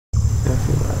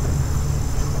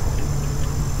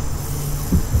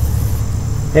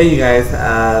Hey you guys,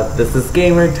 this is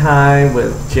Gamer Time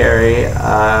with Jerry.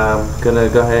 I'm gonna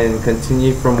go ahead and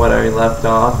continue from what I left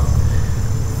off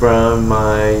from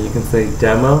my, you can say,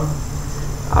 demo.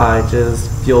 I just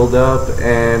fueled up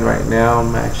and right now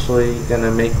I'm actually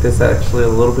gonna make this actually a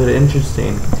little bit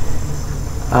interesting.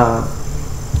 I'm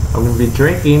gonna be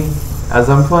drinking as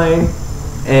I'm playing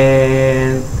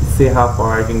and see how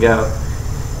far I can go.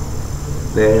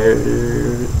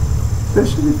 This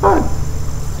should be fun.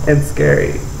 And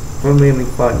scary, but mainly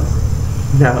fun.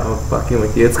 No, I'm fucking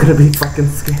with you. It's gonna be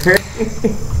fucking scary.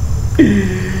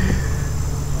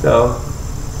 So,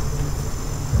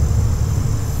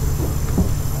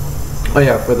 oh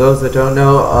yeah, for those that don't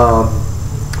know,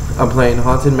 I'm playing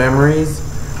Haunted Memories,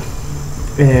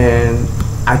 and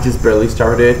I just barely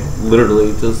started.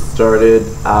 Literally just started.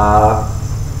 I'm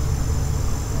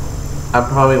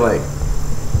probably like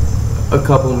a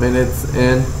couple minutes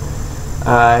in.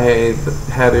 I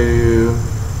had to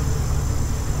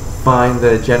find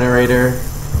the generator,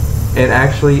 and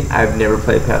actually I've never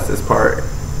played past this part,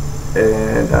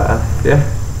 and yeah,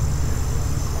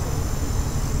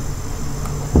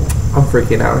 I'm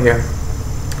freaking out here.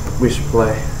 We should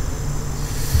play.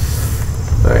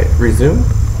 Alright, resume.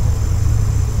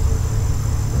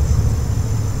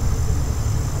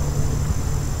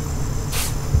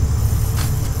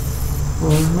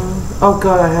 Oh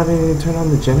god, I haven't even turned on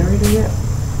the generator yet?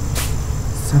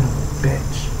 Son of a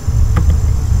bitch.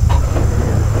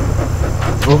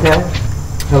 Okay.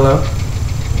 Hello?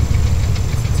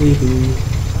 TV.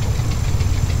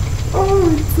 Oh,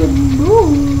 it's a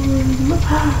moon.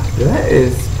 That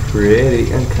is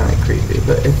pretty and kind of creepy,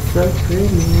 but it's so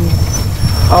pretty.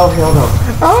 Oh, hell no.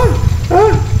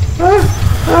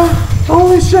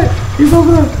 Holy shit. He's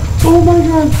over there. Oh my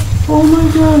god. Oh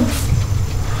my god.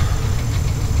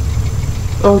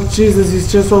 Oh Jesus,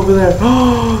 he's just over there.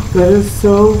 Oh, that is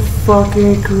so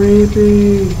fucking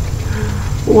creepy.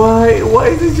 Why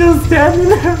is he just standing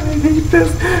there? I hate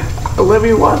this. Let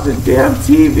me watch the damn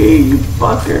TV, you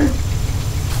fucker.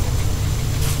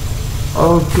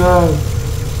 Oh god.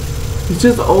 He's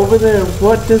just over there.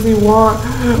 What does he want?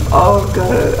 Oh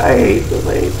god, I hate this,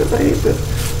 I hate this, I hate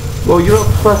this. Well, you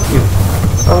don't, fuck you.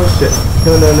 Oh shit.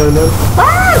 No.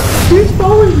 Ah! He's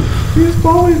following me. He's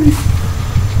following me.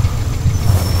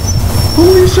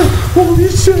 Holy shit! Holy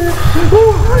shit!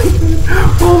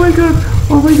 Oh my god!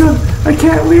 Oh my god! I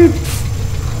can't leave!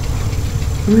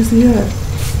 Where's he at?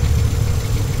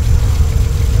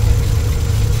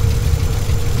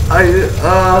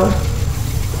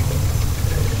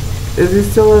 Is he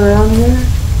still around here?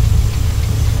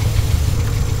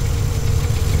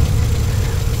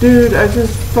 Dude, I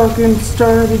just fucking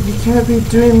started. You can't be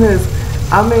doing this.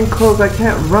 I'm in close. I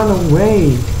can't run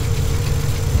away.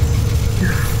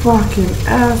 Fucking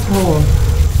asshole.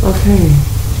 Okay.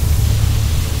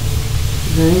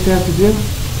 Is there anything I have to do?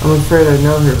 I'm afraid I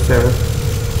know her, Sarah.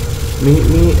 Meet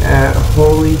me at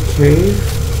Holy Cave.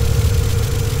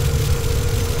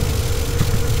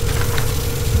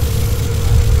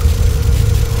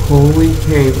 Holy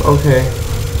Cave, okay.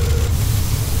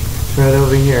 It's right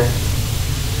over here.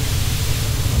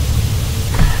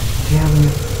 Damn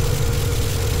it.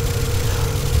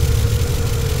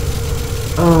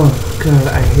 Oh. God,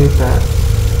 I hate that.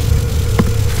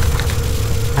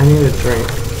 I need a drink.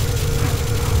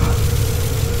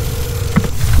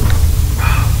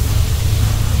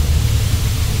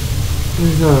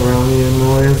 He's not around me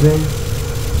anymore, is he?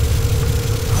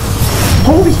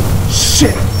 Holy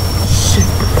shit! Shit!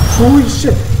 Holy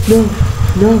shit!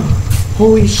 No!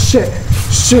 Holy shit!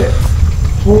 Shit!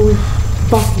 Holy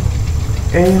fucking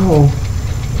a-hole!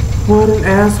 What an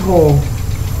asshole!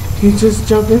 He just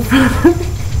jumped in front of me.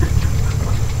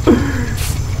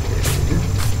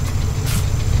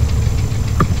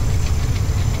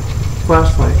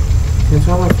 Flashlight. Can you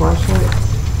turn on my flashlight?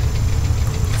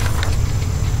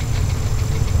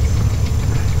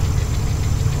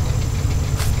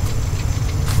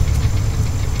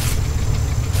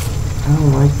 I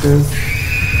don't like this.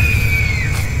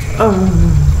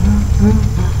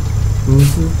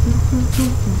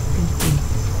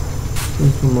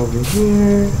 Come over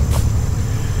here.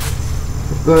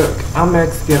 Look, I'm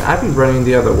Mexican. I'd be running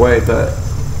the other way, but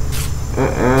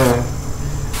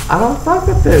I don't fuck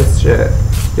with this shit.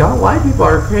 Y'all white people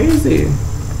are crazy.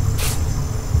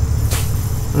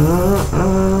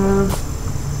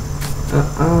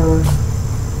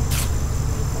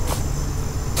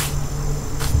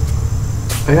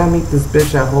 I gotta meet this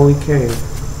bitch at Holy Cave.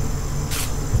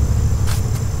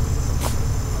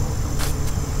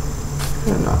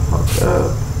 I'm not fucked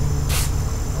up.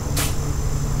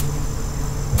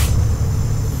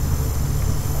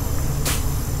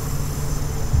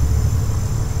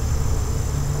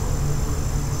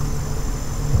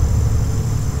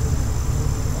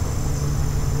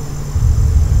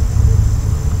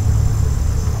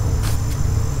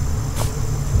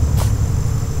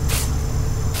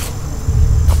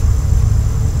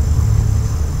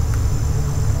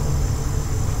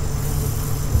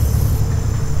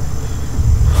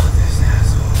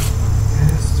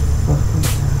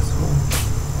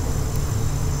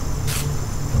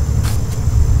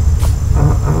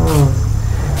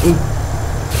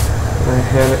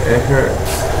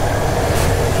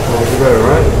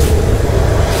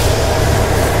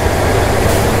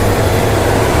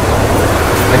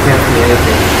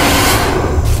 amazing.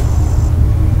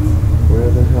 Where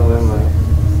the hell am I?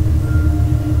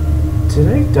 Did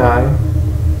I die?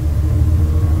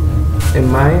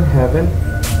 Am I in heaven?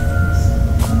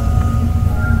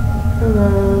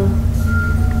 Hello.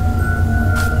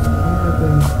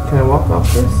 Can I walk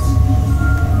off this?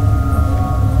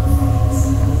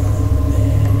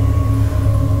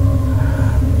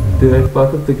 Did I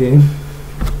fuck up the game?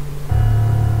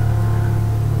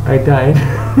 I died.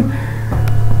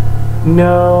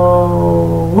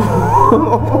 No.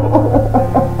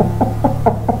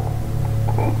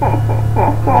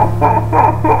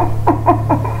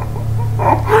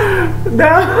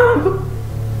 No.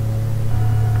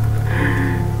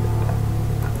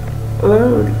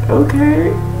 Load.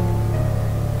 Okay.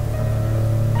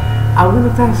 I'm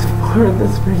gonna fast forward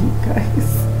this for you guys.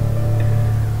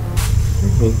 I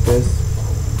hate this.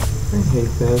 I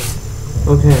hate this.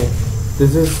 Okay.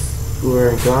 This is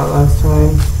where I got last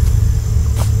time.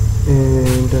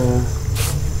 And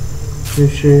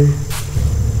pretty sure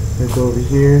I go over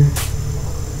here.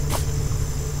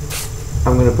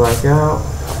 I'm gonna black out.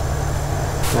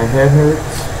 My head hurts.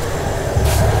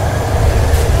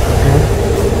 Okay.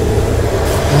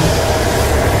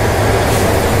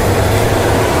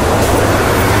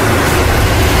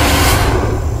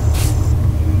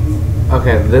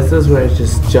 Okay, this is where I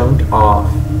just jumped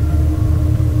off.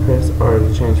 Press R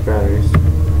to change batteries.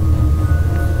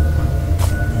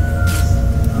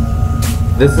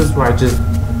 This is where I just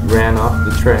ran off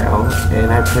the trail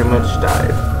and I pretty much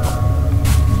died.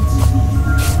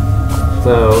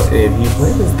 So if you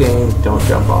play this game, don't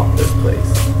jump off this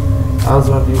place. I was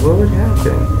wondering what would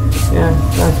happen. Yeah,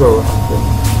 that's what will happen.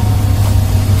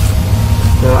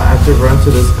 So I have to run to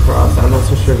this cross. I'm not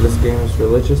so sure if this game is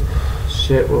religious.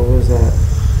 Shit, what was that?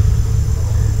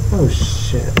 Oh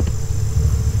shit.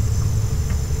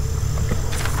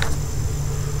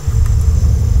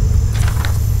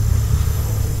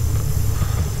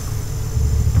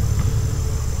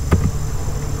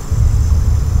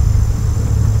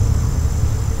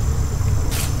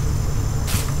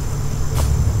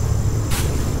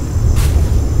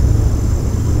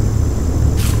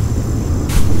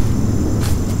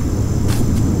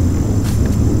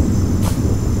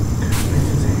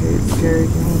 Scary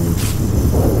games.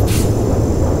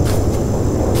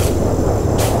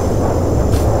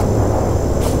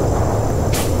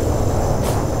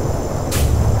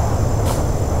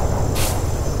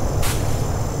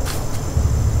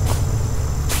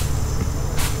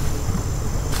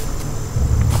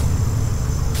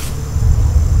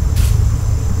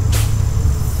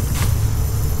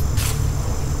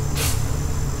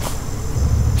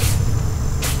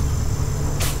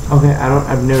 Okay,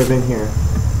 I've never been here.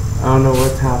 I don't know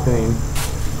what's happening,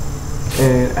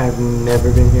 and I've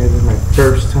never been here. This is my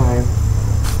first time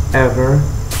ever.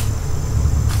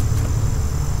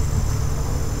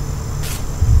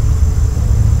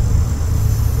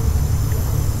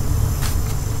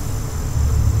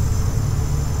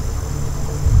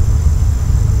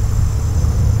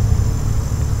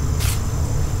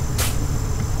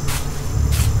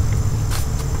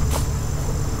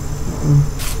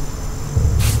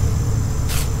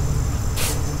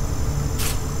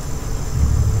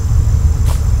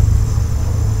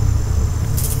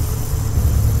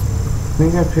 I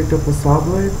think I picked up a saw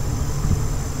blade.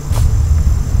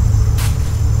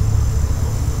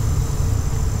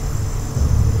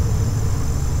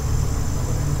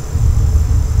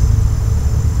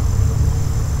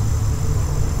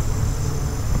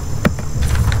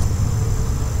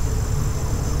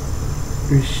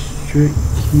 Restrict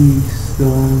key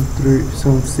zone 3,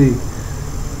 zone C.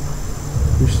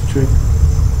 Restrict.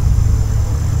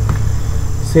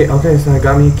 See, okay, so I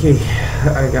got me a key.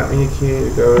 I got me a key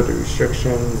to go to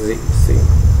restrictions C.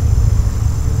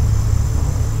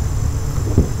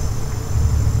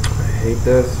 I hate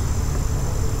this.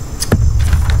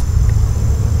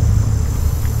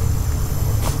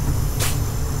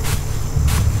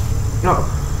 No.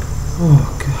 Oh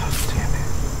god damn it.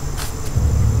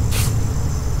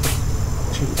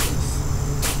 Jesus.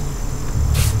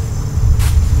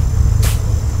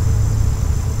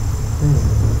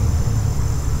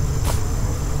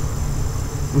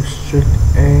 Restrict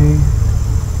A.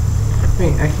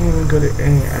 Wait, I can't even go to A. I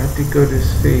have to go to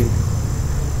C.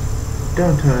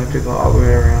 Don't tell me I have to go all the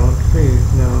way around.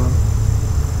 Please, no.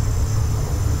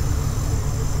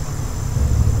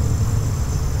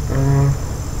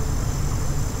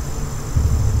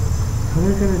 How am I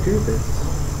gonna do this?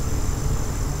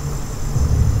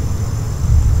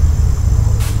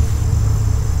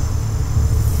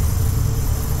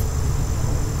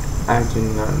 I do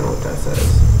not know what that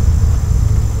says.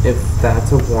 If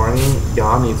that's a warning,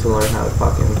 y'all need to learn how to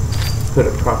fucking put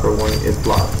a proper warning. It's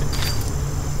blocked.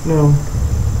 No.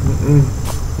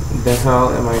 The hell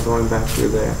am I going back through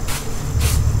there?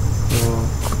 No.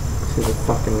 To the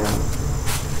fucking now.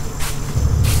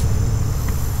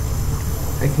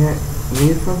 I can't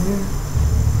leave from here?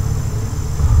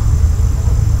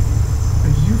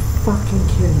 Are you fucking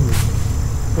kidding me?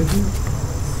 Are you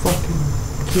fucking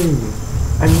kidding me?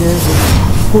 I never...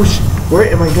 Oh shit! Where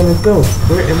am I gonna go?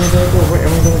 Where am I gonna go? Where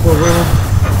am I gonna go? Where am I...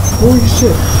 Holy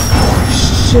shit!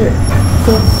 Shit!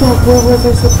 The fuck? Where was I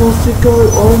supposed to go?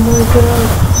 Oh my god!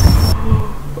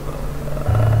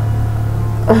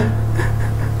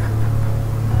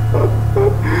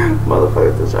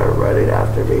 Motherfuckers just started running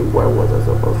after me. Where was I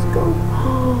supposed to go?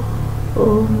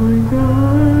 Oh my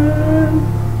god!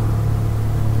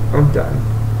 I'm done.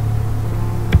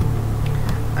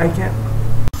 I can't...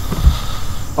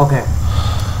 Okay.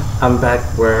 I'm back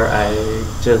where I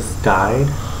just died.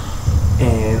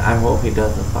 And I hope he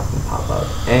doesn't fucking pop up.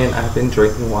 And I've been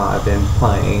drinking while I've been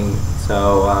playing.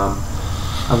 So,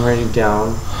 I'm writing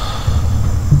down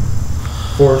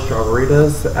 4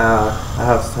 strawberries. I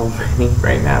have so many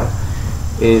right now.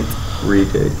 It's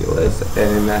ridiculous.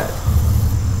 And that...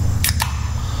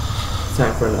 It's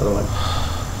time for another one.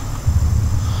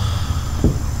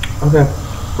 Okay.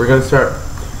 We're gonna start.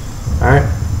 Alright.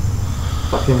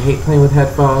 Fucking hate playing with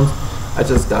headphones. I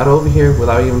just got over here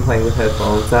without even playing with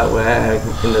headphones. That way I'm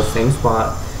in the same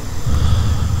spot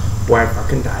where I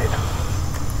fucking died.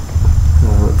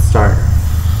 Let's start.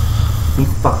 He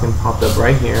fucking popped up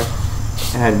right here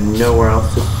and had nowhere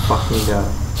else to fucking go.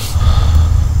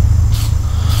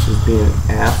 Just being an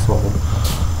asshole.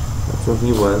 That's what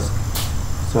he was.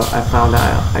 So I found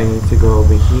out I need to go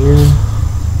over here.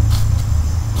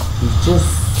 He's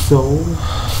just so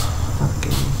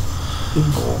fucking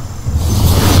evil.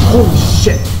 Holy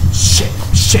shit, shit,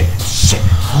 shit, shit.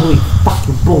 Holy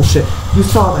fucking bullshit. You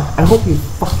saw that. I hope you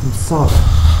fucking saw that.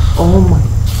 Oh my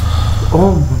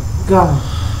god.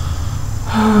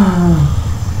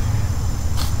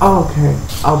 Okay,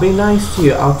 I'll be nice to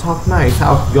you. I'll talk nice.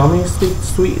 You want me to speak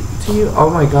sweet to you? Oh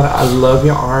my god, I love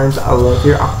your arms. I love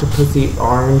your octopusy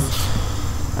arms.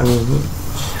 I mean,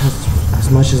 as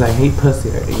much as I hate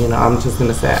pussy, you know, I'm just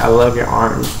gonna say I love your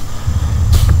arms.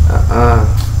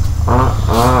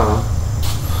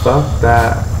 Fuck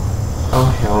that. Oh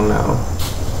hell no.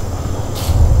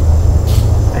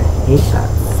 I hate that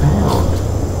sound.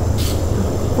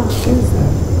 What the fuck is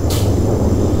that?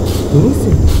 He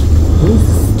needs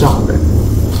to stop it.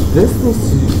 This needs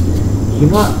to... You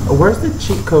know what? Where's the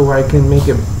cheat code where I can make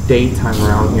it daytime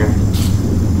around here?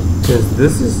 Because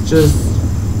this is just...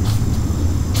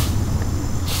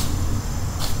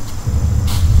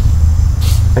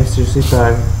 I seriously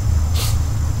thought...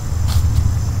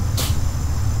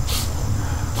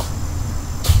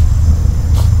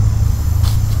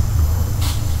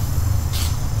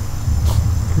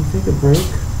 Can I take a break?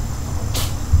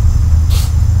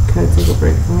 Can I take a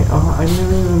break from me? Oh, I've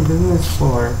never even been this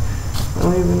far. I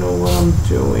don't even know what I'm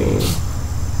doing.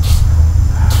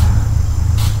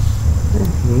 I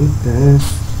hate this.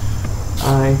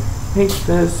 I hate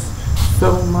this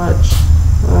so much.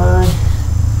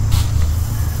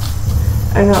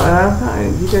 I know, and I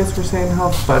thought you guys were saying how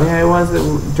funny I was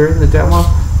during the demo.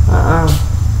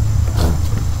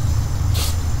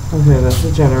 Okay, that's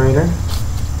the generator.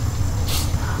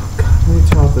 Oh god, let me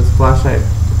turn off this flashlight.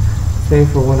 Save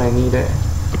for when I need it.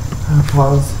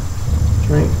 Pause.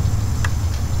 Drink.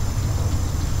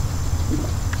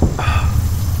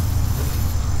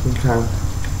 Okay.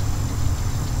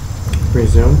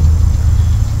 Resume.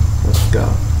 Let's go.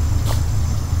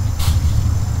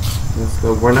 Let's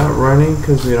go. We're not running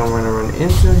because we don't want to run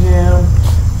into him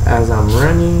as I'm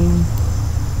running.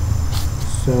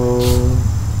 So,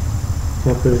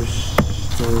 let me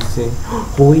see.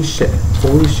 Holy shit.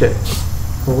 Holy shit.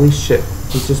 Holy shit.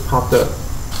 He just popped up.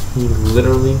 He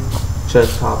literally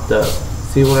just popped up.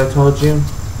 See what I told you?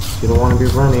 You don't want to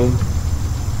be running.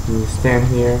 You stand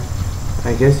here.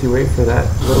 I guess you wait for that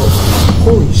little...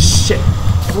 Holy shit.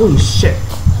 Holy shit.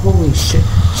 Holy shit.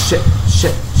 Shit.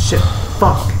 Shit. Shit.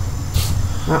 Fuck.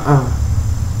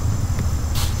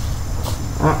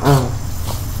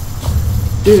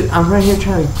 Dude, I'm right here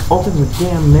trying to open the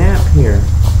damn map here.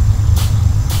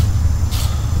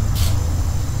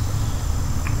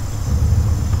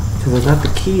 Because I got the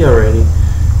key already.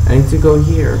 I need to go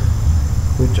here,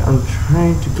 which I'm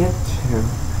trying to get to.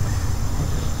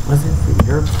 Wasn't for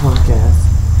your punk ass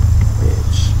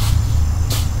bitch.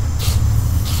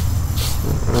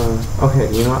 Okay,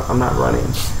 you know what? I'm not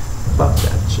running. Fuck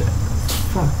that shit.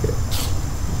 Fuck it.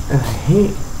 And I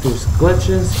hate there's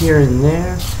glitches here and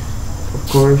there. Of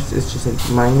course, it's just like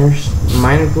minor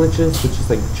glitches, which is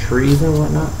like trees and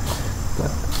whatnot.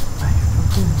 But I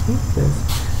fucking hate this.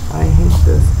 I hate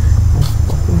this. I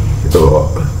fucking hate it.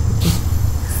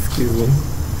 Excuse me.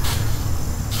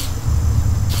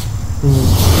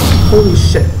 Holy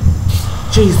shit.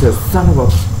 Jesus, son of a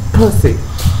pussy.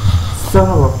 Son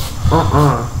of a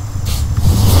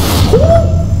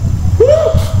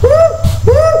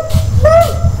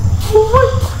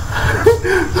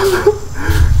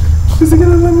Is it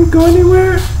gonna let me go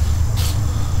anywhere?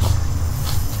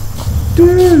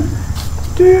 Dude!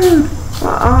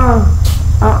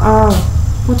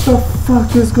 What the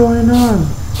fuck is going on?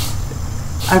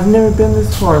 I've never been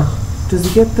this far. Does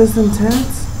it get this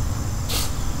intense?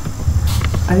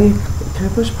 Can I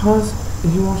push pause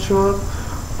and he won't show up?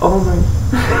 Oh my.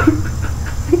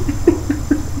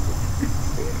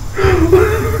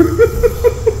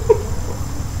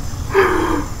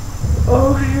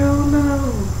 Oh hell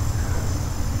no.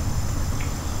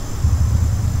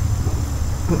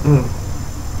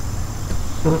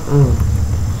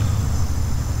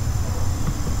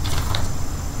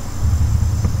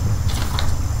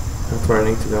 That's where I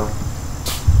need to go.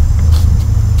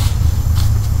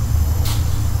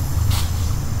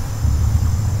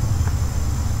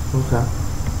 Okay.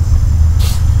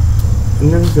 I've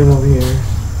never been over here.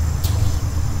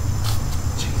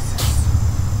 Jesus.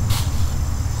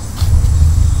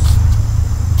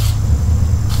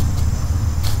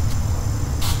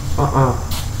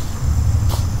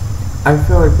 I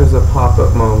feel like there's a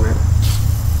pop-up moment.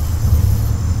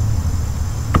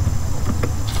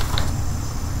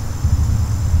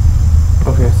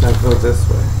 Okay, so I go this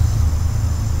way.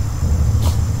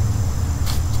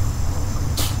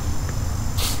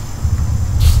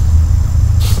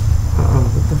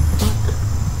 What the fuck?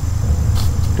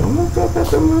 Don't look up at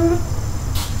the moon.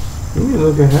 You need to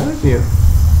look ahead of you.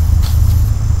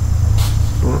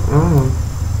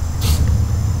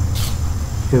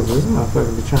 Because this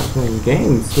motherfucker be trying to play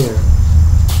games here.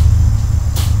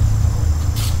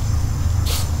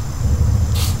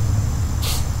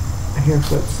 I hear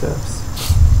footsteps.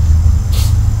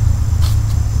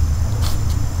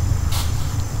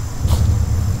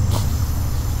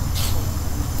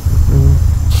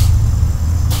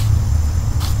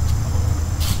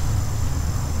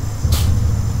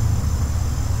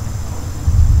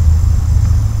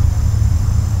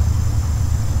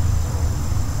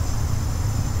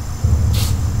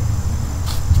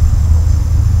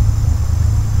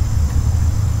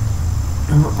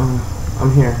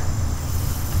 I'm here.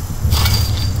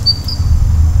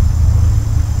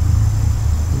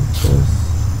 What's this?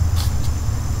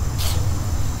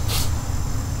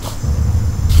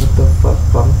 What the fuck,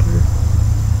 bunker?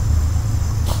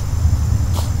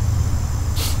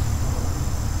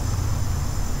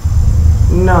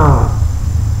 Nah.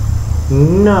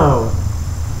 No.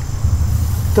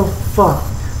 The fuck?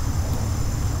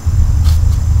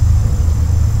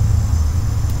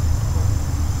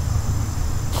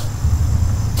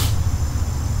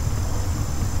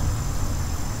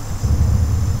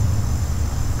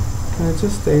 Can I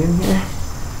just stay in here?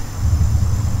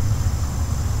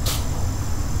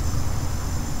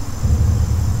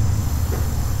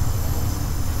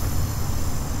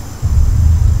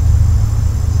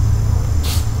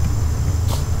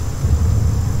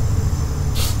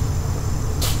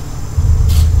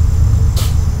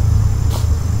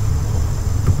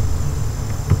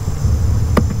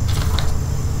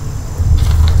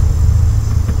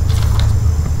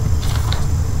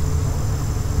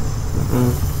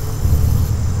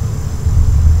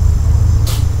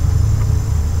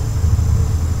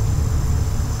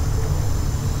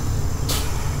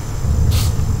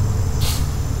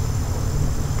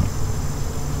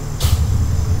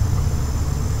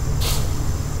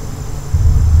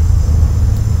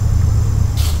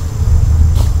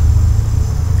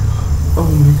 Oh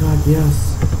my god,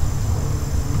 yes.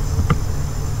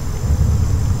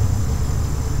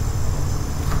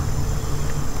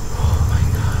 Oh my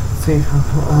god. Safe,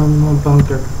 a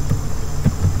bunker.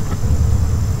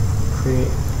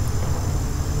 Create.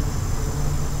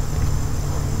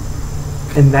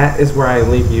 And that is where I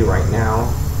leave you right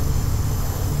now.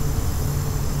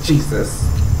 Jesus.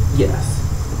 Yes.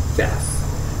 Yes.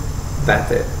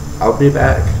 That's it. I'll be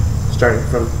back, starting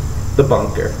from the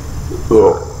bunker.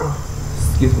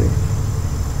 Excuse me.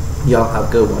 Y'all have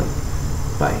a good one.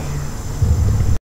 Bye.